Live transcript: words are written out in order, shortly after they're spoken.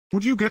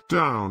Would you get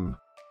down?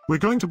 We're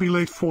going to be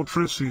late for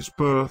Drissi's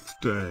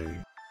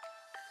birthday.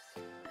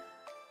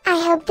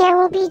 I hope there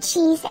will be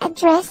cheese at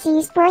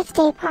Drissi's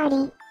birthday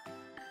party.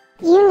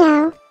 You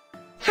know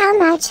how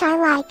much I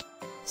like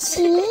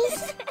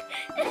cheese.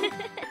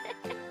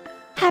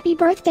 Happy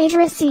birthday,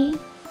 Drissi.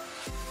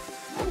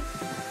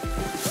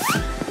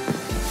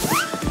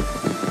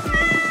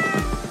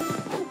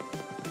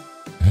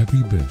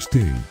 Happy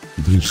birthday,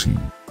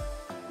 Drissi.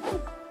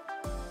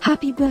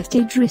 Happy birthday,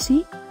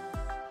 Drissi.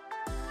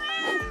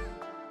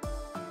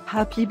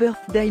 Happy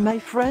birthday, my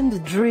friend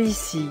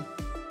Drissi.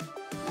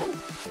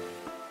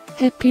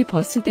 Happy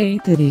birthday,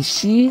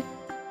 Drissi.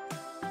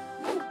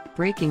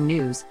 Breaking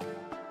news.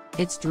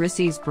 It's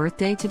Drissi's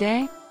birthday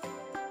today?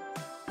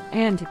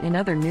 And in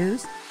other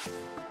news,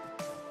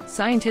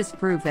 scientists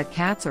prove that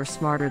cats are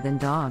smarter than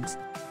dogs.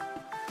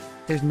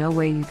 There's no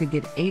way you could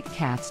get 8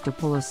 cats to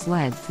pull a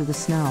sled through the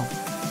snow.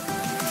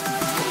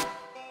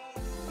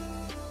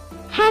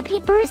 Happy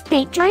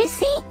birthday,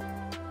 Drissi.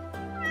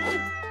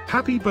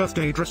 Happy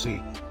birthday,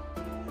 Drissi.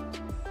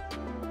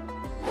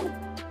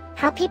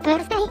 Happy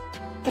birthday,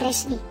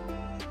 Drissi.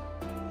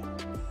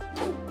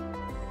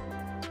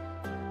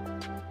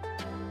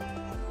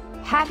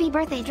 Happy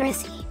birthday,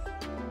 Drissi.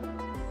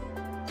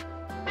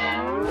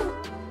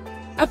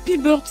 Happy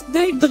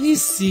birthday,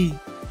 Drissi.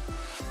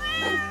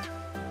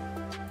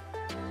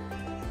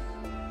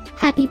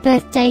 Happy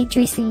birthday,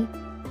 Drissi.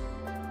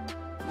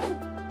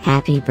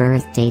 Happy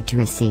birthday,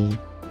 Drissi.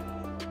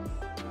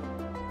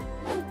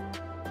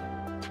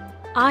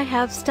 I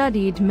have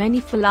studied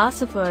many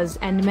philosophers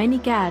and many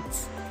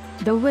cats.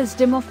 The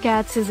wisdom of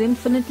cats is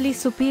infinitely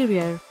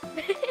superior.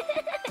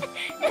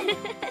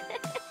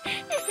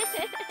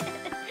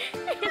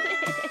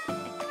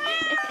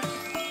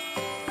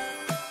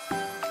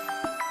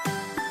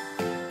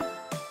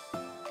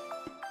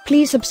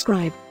 Please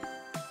subscribe,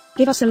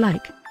 give us a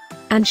like,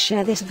 and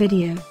share this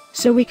video,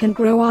 so we can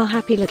grow our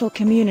happy little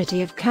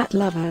community of cat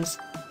lovers.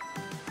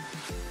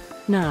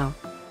 Now,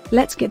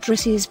 let's get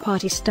Drissi's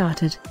party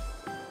started.